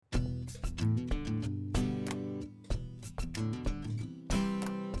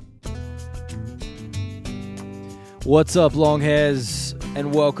What's up, long hairs,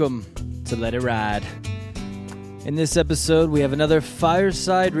 and welcome to Let It Ride. In this episode, we have another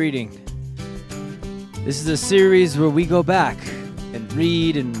fireside reading. This is a series where we go back and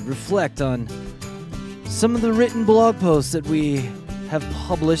read and reflect on some of the written blog posts that we have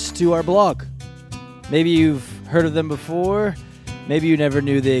published to our blog. Maybe you've heard of them before, maybe you never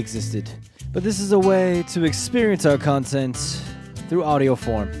knew they existed. But this is a way to experience our content through audio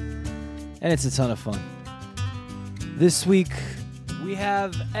form, and it's a ton of fun. This week, we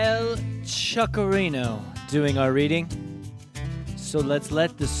have El Chuckerino doing our reading. So let's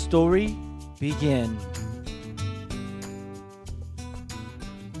let the story begin.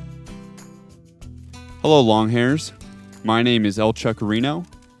 Hello, longhairs. My name is El Chuckerino,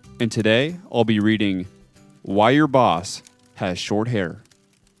 and today I'll be reading Why Your Boss Has Short Hair.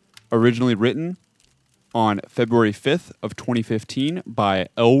 Originally written on February 5th of 2015 by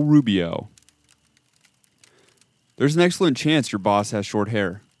El Rubio. There's an excellent chance your boss has short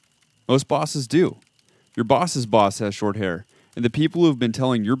hair. Most bosses do. Your boss's boss has short hair, and the people who have been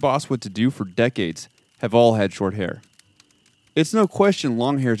telling your boss what to do for decades have all had short hair. It's no question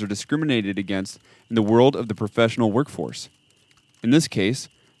long hairs are discriminated against in the world of the professional workforce. In this case,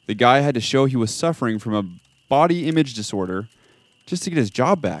 the guy had to show he was suffering from a body image disorder just to get his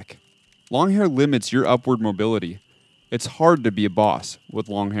job back. Long hair limits your upward mobility. It's hard to be a boss with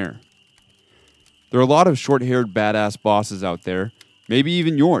long hair. There are a lot of short-haired badass bosses out there, maybe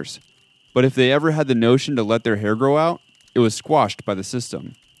even yours. But if they ever had the notion to let their hair grow out, it was squashed by the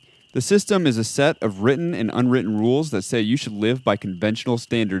system. The system is a set of written and unwritten rules that say you should live by conventional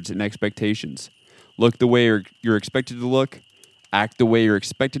standards and expectations. Look the way you're expected to look, act the way you're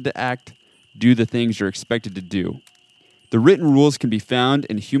expected to act, do the things you're expected to do. The written rules can be found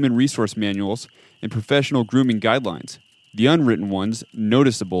in human resource manuals and professional grooming guidelines. The unwritten ones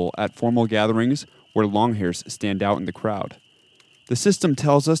noticeable at formal gatherings where long hairs stand out in the crowd. The system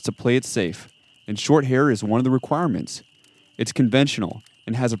tells us to play it safe, and short hair is one of the requirements. It's conventional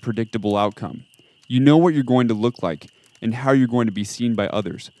and has a predictable outcome. You know what you're going to look like and how you're going to be seen by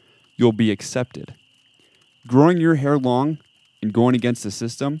others. You'll be accepted. Growing your hair long and going against the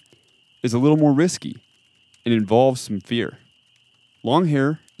system is a little more risky and involves some fear. Long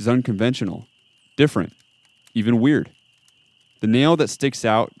hair is unconventional, different, even weird. The nail that sticks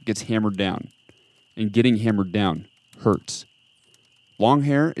out gets hammered down, and getting hammered down hurts. Long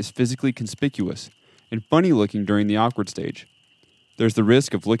hair is physically conspicuous and funny looking during the awkward stage. There's the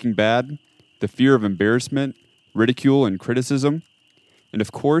risk of looking bad, the fear of embarrassment, ridicule and criticism, and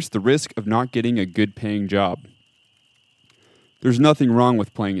of course the risk of not getting a good paying job. There's nothing wrong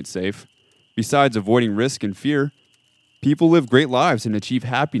with playing it safe. Besides avoiding risk and fear, people live great lives and achieve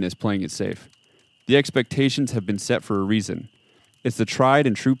happiness playing it safe. The expectations have been set for a reason. It's the tried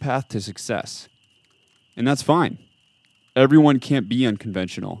and true path to success. And that's fine. Everyone can't be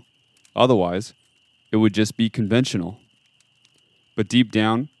unconventional. Otherwise, it would just be conventional. But deep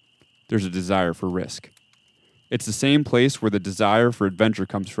down, there's a desire for risk. It's the same place where the desire for adventure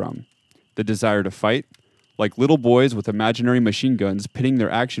comes from. The desire to fight, like little boys with imaginary machine guns pitting their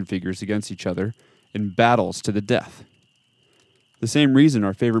action figures against each other in battles to the death. The same reason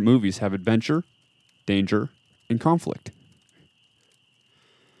our favorite movies have adventure, danger, and conflict.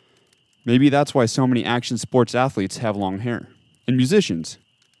 Maybe that's why so many action sports athletes have long hair, and musicians,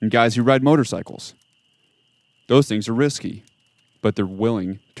 and guys who ride motorcycles. Those things are risky, but they're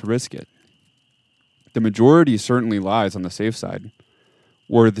willing to risk it. The majority certainly lies on the safe side,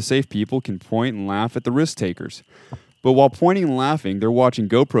 where the safe people can point and laugh at the risk takers. But while pointing and laughing, they're watching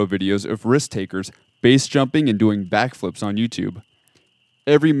GoPro videos of risk takers base jumping and doing backflips on YouTube.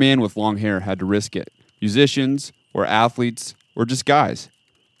 Every man with long hair had to risk it. Musicians, or athletes, or just guys.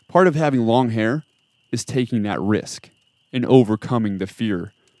 Part of having long hair is taking that risk and overcoming the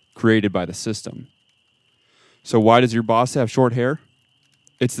fear created by the system. So why does your boss have short hair?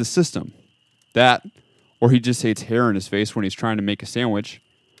 It's the system. That, or he just hates hair in his face when he's trying to make a sandwich,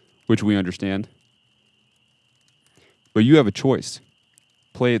 which we understand. But you have a choice.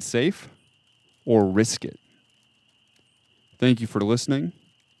 Play it safe or risk it. Thank you for listening.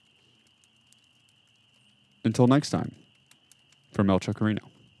 Until next time, from El Chuckerino.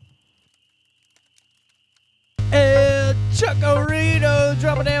 El Chuckerino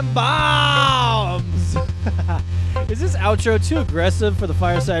dropping them bombs! Is this outro too aggressive for the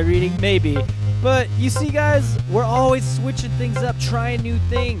fireside reading? Maybe. But you see, guys, we're always switching things up, trying new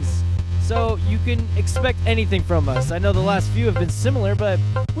things. So you can expect anything from us. I know the last few have been similar, but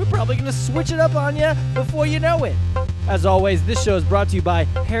we're probably going to switch it up on you before you know it. As always, this show is brought to you by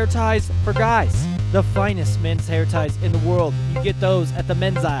Hair Ties for Guys, the finest men's hair ties in the world. You get those at the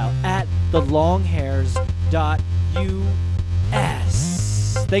men's aisle at thelonghairs.com.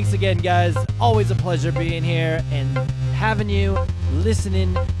 Thanks again, guys. Always a pleasure being here and having you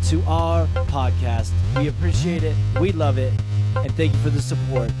listening to our podcast. We appreciate it. We love it. And thank you for the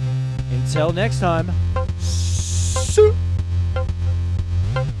support. Until next time.